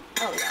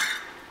 Oh yeah.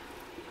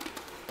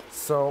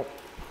 So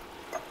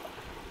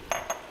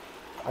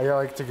I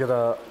like to get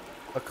a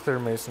clear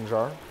mason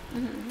jar.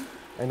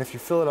 And if you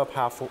fill it up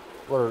half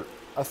or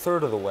a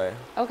third of the way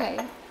Okay.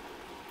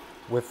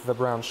 with the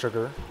brown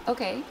sugar,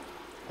 Okay.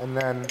 and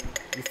then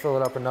you fill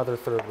it up another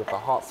third with the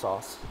hot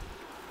sauce.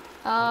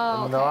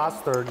 Oh. And the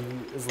last third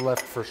is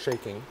left for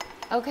shaking.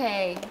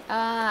 Okay.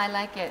 Ah, I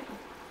like it.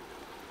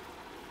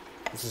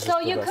 This is So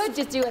just the you best. could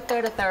just do a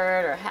third,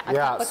 or a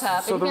cup.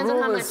 So It the depends on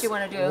rule how much is you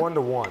want to do. 1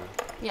 to 1.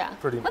 Yeah.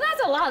 pretty But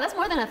that's a lot. That's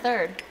more than a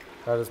third.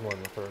 That is more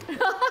than a third.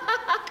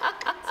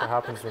 That's what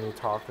happens when you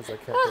talk, is I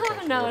can't pay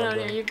attention to No, what no, I'm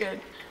no, doing. you're good.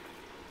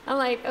 I'm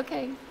like,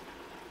 okay.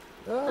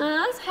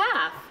 Yeah, That's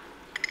half.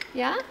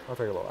 Yeah? I'll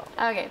take a little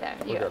out. Okay, there.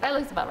 You We're go. good. That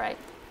looks about right.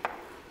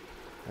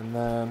 And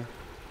then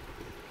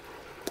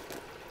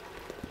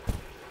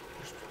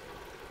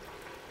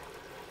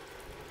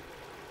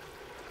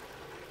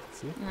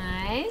see?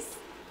 Nice.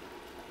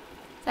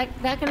 Is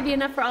that going to be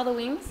enough for all the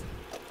wings?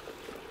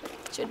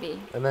 Should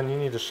be. And then you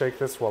need to shake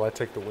this while I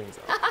take the wings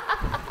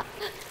out.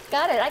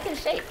 Got it. I can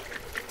shake.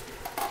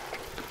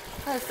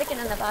 Oh, it's sticking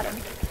in the bottom.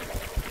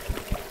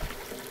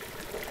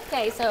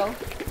 Okay, so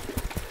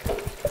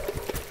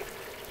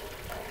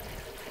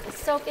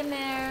soak in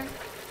there.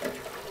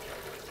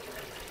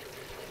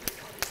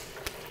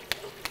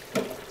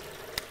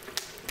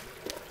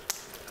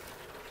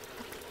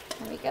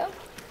 There we go.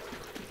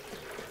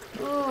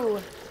 Ooh.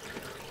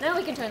 Now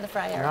we can turn the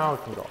fryer off. Now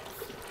it can go.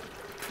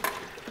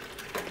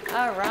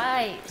 All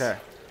right. Okay.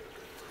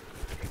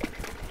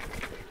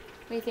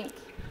 What do you think?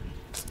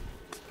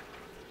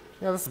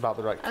 Yeah, this is about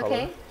the right color.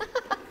 Okay.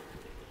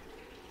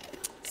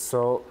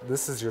 So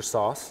this is your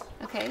sauce.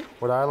 Okay.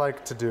 What I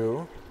like to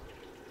do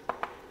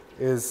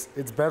is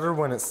it's better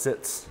when it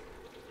sits.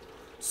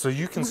 So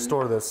you can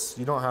store this.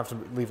 You don't have to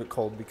leave it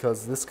cold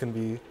because this doesn't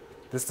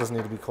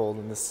need to be cold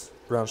and this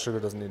brown sugar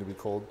doesn't need to be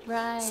cold.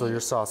 Right. So your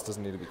sauce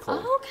doesn't need to be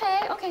cold. Oh,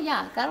 okay. Okay,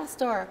 yeah, that'll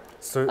store.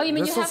 So Oh, you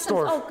mean this you will have some?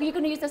 store. Oh, you're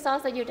gonna use the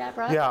sauce that your dad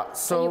brought? Yeah, That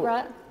so you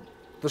brought?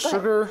 the Go ahead.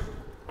 sugar,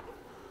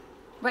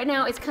 Right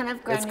now, it's kind of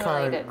it's granulated.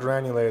 kind of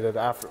granulated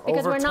after Because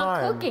over we're not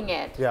time. cooking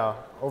it. Yeah,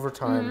 over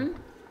time,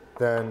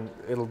 then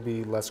it'll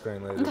be less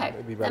granulated. Okay,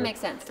 It'll be that better.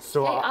 makes sense.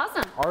 So Okay, I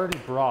awesome. already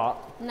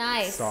brought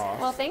Nice. sauce.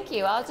 Well, thank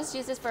you. I'll just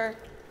use this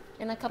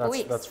in a couple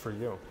weeks. That's for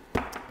you.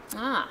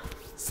 Ah,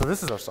 So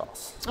this is our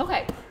sauce.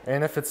 okay.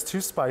 And if it's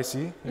too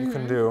spicy, you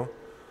can do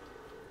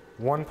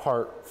 1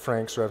 part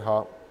Frank's Red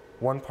Hot,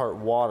 1 part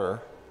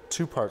water,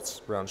 2 parts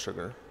brown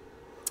sugar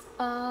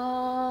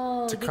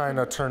Oh. to you kind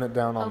of turn it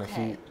down on the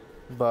Okay. heat.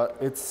 But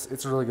it's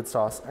a really good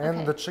sauce. And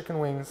Okay. the chicken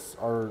wings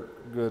are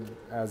good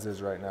as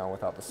is right now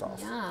without the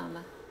sauce.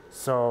 Yum.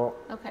 So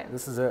Okay.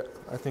 this is it.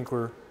 I think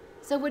we're.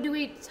 So what do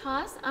we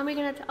toss? Are we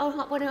gonna? Oh,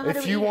 how do we If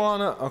eat you it?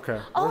 wanna,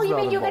 okay. Oh, where's you the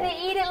mean other you're bowl? gonna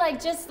eat it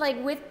like just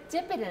like with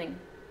dipping?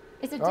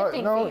 It's a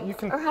dipping No, thing. you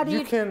can. Or how do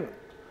you? can.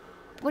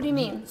 What do you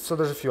mean? So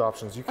there's a few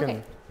options. You can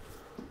Okay.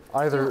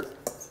 either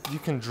you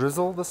can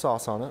drizzle the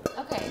sauce on it,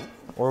 Okay.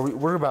 or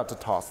we're about to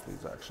toss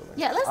these actually.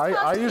 Yeah, let's toss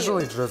I a few.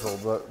 usually drizzle,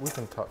 but we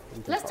can toss.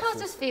 Let's toss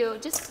these. this few,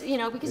 just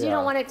because you Yeah.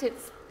 don't want it to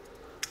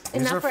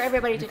These enough are for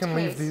everybody you to can taste.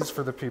 leave these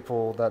for the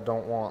people that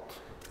don't want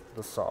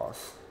the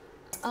sauce.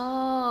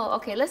 Oh,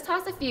 okay. Let's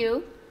toss a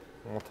few,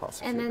 And we'll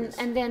toss a and few then of these.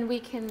 and then we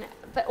can.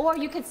 But or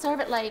you could serve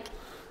it like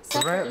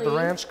separately. The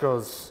ranch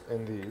goes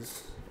in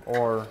these,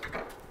 or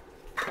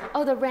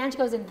Oh, the ranch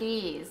goes in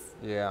these.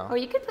 yeah, Or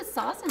you could put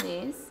sauce in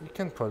these. you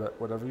can put it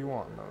whatever you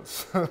want in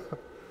those.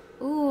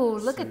 Ooh,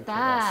 look So you at put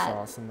that.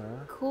 sauce in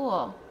there.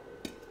 Cool.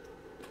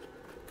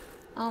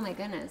 Oh my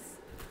goodness.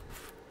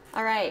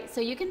 All right, so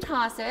you can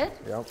toss it.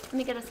 Yep. Let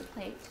me get us a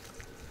plate.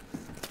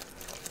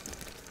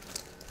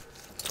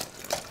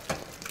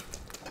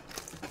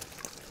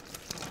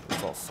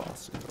 It's all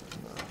saucy up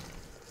in there.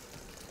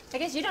 I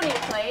guess you don't need a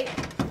plate.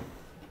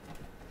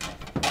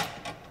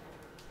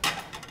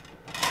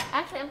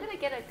 Actually, I'm gonna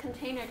get a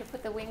container to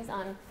put the wings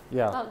on.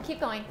 Yeah. Oh, keep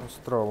going. Let's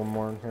throw one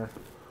more in here.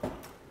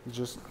 You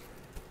just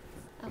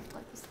Oh,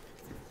 what is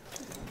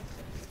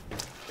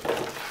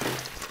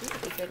these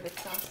would be good with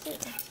sauce too.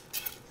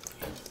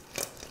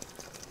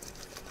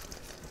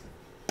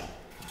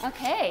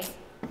 Okay.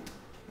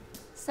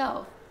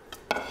 So,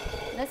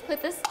 let's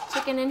put this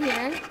chicken in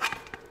here.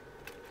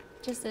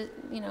 Just to,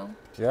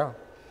 yeah.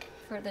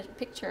 for the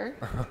picture.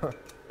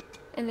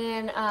 And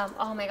then,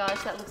 oh my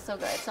gosh, that looks so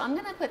good. So I'm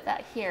gonna put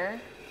that here.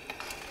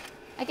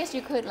 I guess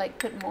you could like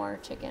put more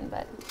chicken,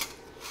 but,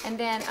 and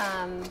then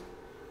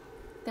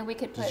we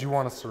could put. Did you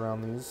want to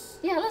surround these?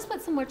 Yeah, let's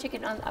put some more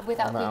chicken on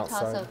without On the being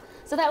tossed. outside.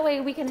 So that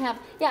way we can have.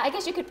 Yeah, I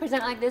guess you could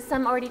present like this.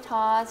 Some already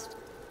tossed,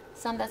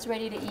 some that's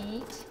ready to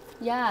eat.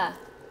 Yeah.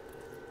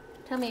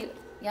 Tell me.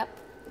 Yep,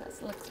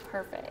 that looks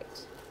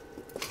perfect.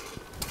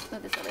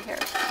 Move this over here.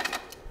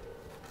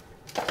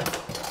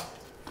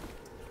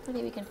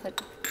 Maybe we can put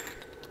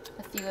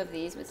a few of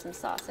these with some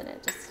sauce in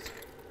it. Just.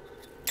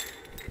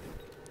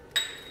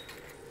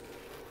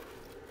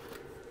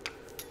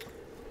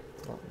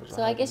 Oh, There's a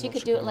So I hide guess you and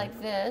could do it milkshake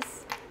like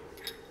this.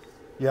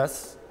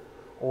 Yes. That's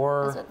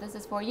Or, what this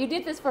is for. You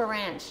did this for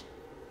ranch.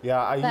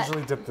 yeah, I But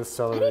usually dip this I,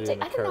 celery need to, in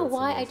the I don't know carrots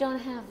why and I these. don't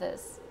have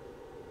this.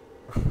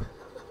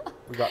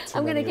 We got too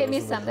I'm gonna many get of me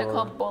those in the some. They're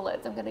drawer. called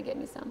bullets. I'm gonna get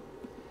me some.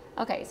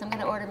 Okay, so I'm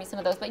gonna order me some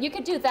of those. But you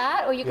could do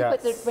that, or you could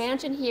put the Yes.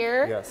 ranch in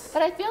here. Yes.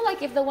 But I feel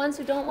like if the ones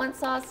who don't want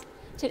sauce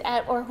to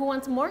add, or who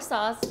wants more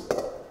sauce,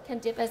 can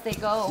dip as they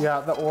go.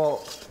 Yeah,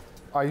 well,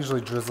 I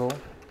usually drizzle.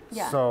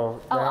 Yeah.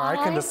 So Oh, then I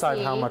can I decide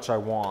how see. much I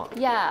want.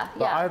 Yeah,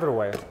 But yeah. either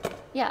way,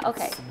 Yeah,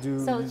 okay.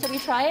 do- So should we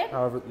try it?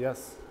 however,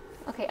 yes.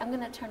 Okay, I'm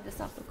gonna turn this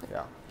off real quick.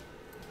 Yeah.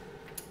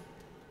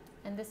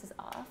 And this is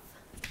off.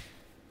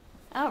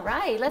 All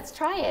right, let's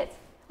try it.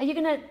 Are you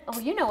gonna, oh,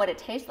 you know what it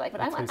tastes like, but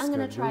It I'm tastes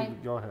gonna good. try,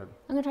 Go ahead.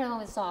 I'm gonna try the one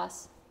with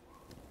sauce.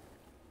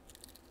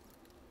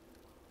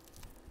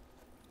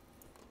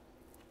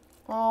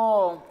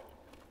 Oh,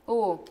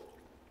 ooh.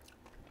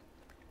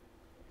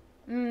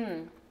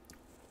 Mmm.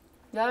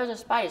 That is a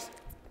spice.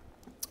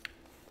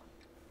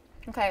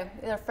 Okay,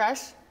 they're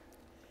fresh.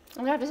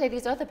 I'm gonna have to say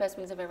these are the best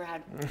wings I've ever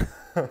had.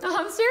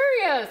 I'm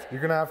serious.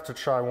 You're gonna have to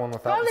try one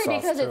without Probably the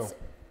sauce because too.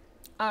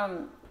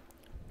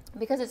 it's,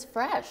 because it's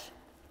fresh.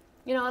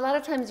 You know, a lot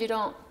of times you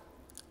don't.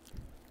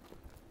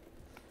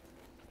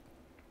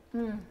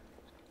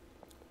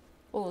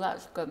 Oh,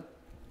 that's good.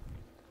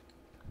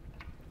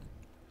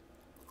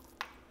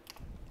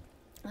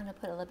 I'm gonna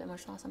put a little bit more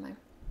sauce on mine.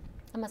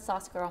 I'm a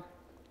sauce girl.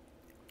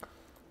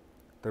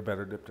 They're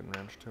better dipped in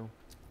ranch too.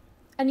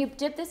 And you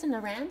dip this in the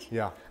ranch?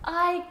 Yeah.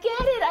 I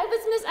get it. I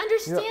was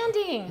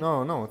misunderstanding.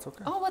 No, it's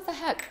okay. Oh, what the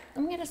heck?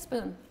 Let me get a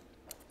spoon.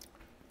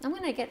 I'm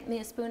gonna get me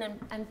a spoon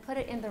and put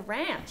it in the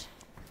ranch.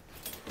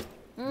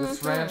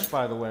 This ranch,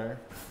 by the way,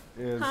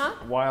 is Huh?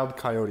 Wild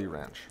Coyote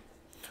Ranch,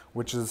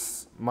 which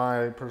is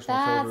my personal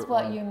favorite. That's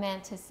what one. you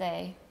meant to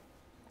say.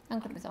 I'm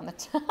gonna put this on the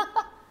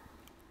top.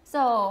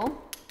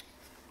 So,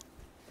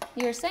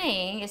 you're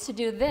saying is to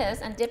do this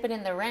and dip it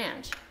in the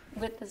ranch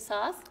with the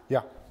sauce?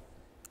 Yeah.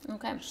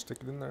 Okay. Stick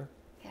it in there.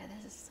 Yeah,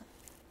 this is.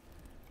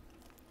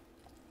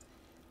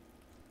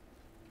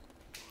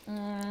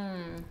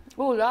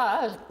 Oh,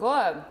 that is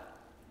good.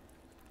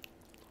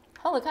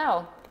 Holy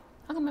cow.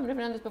 How come I've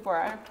never done this before?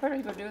 I've heard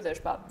people do this,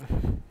 but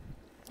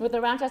with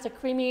the ranch, that's a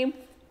creamy,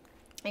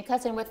 it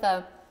cuts in with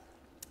the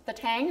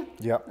tang,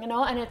 Yep. you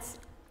know, and it's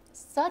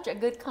such a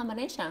good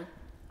combination.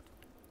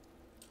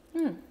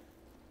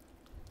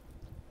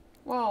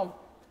 Wow.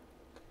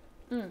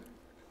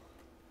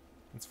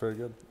 It's very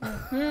good.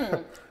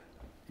 Mm-hmm.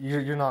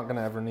 You're not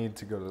gonna ever need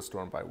to go to the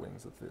store and buy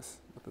wings with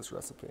this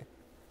recipe.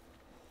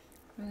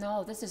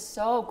 No, this is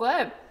so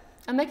good.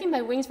 I'm making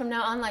my wings from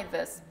now on like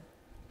this.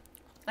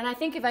 And I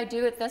think if I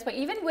do it this way,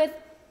 even with,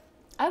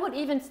 I would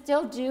even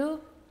still do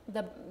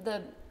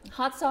the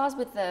hot sauce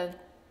with the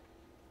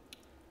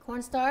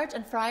cornstarch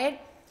and fry it.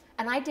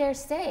 And I dare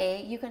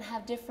say you can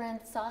have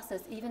different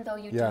sauces even though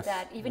you Yes. do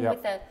that. Even Yep.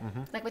 with the,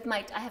 like with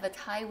my, I have a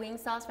Thai wing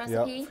sauce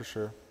recipe. Yeah, for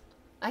sure.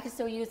 I could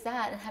still use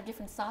that and have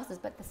different sauces,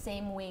 but the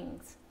same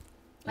wings.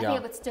 I Yeah. think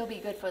it would still be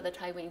good for the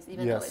Thai wings,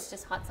 even though Yes. it's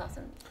just hot sauce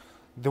and.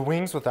 The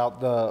wings without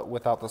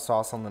the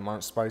sauce on them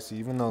aren't spicy,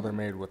 even though they're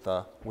made with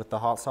the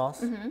hot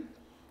sauce.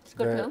 It's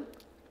good too.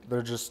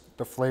 They're just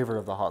the flavor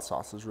of the hot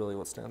sauce is really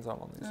what stands out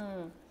on these.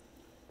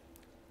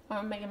 Oh,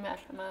 I'm making a mess.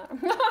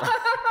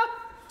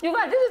 You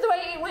guys, this is the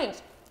way you eat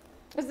wings.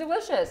 It's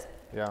delicious.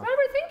 Yeah.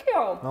 Robert, thank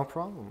you. No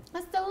problem.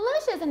 It's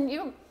delicious, and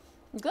you.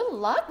 Good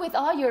luck with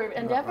all your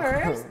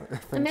endeavors.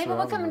 Thanks And maybe for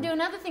we'll come having and me. do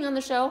another thing on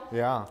the show.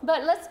 Yeah.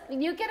 But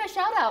you get a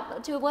shout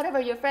out to whatever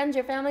your friends,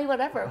 your family,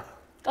 whatever.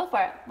 Go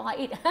for it while I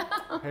eat.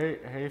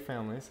 Hey,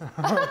 families.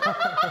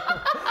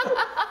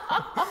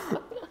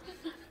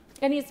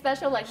 Any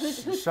special like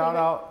who's Shout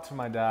out to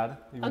my dad,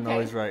 even though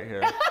Okay. he's right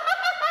here,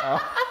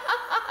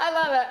 I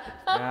love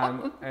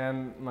it.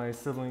 and my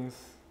siblings,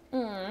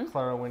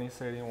 Clara, Winnie,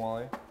 Sadie, and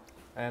Wally,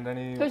 and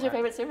any. Who's your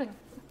favorite sibling?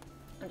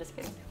 I'm just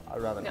kidding.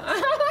 I'd rather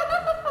not.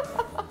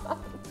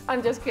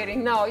 I'm just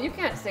kidding. No, you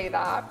can't say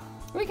that.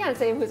 We can't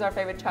say who's our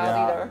favorite child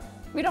Yeah. either.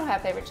 We don't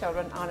have favorite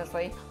children,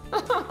 honestly. Go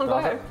The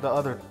ahead.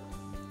 other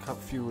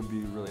few would be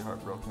really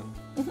heartbroken.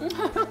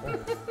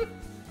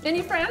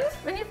 Any friends?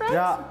 Any friends?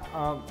 Yeah,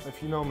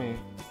 if you know me,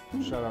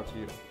 shout out to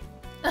you.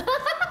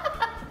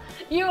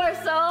 You are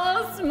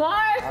so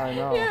smart. I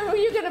know.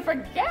 You're gonna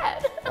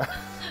forget.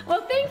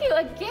 Well, thank you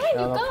again,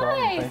 Yeah, you no guys.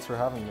 problem. Thanks for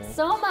having me.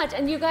 So much,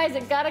 and you guys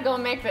have got to go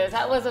make this.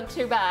 That wasn't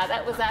too bad.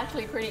 That was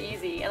actually pretty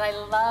easy, and I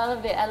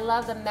love it. I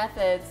love the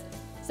methods.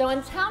 So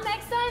until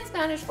next time,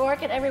 Spanish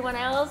Fork and everyone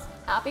else,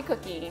 happy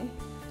cooking.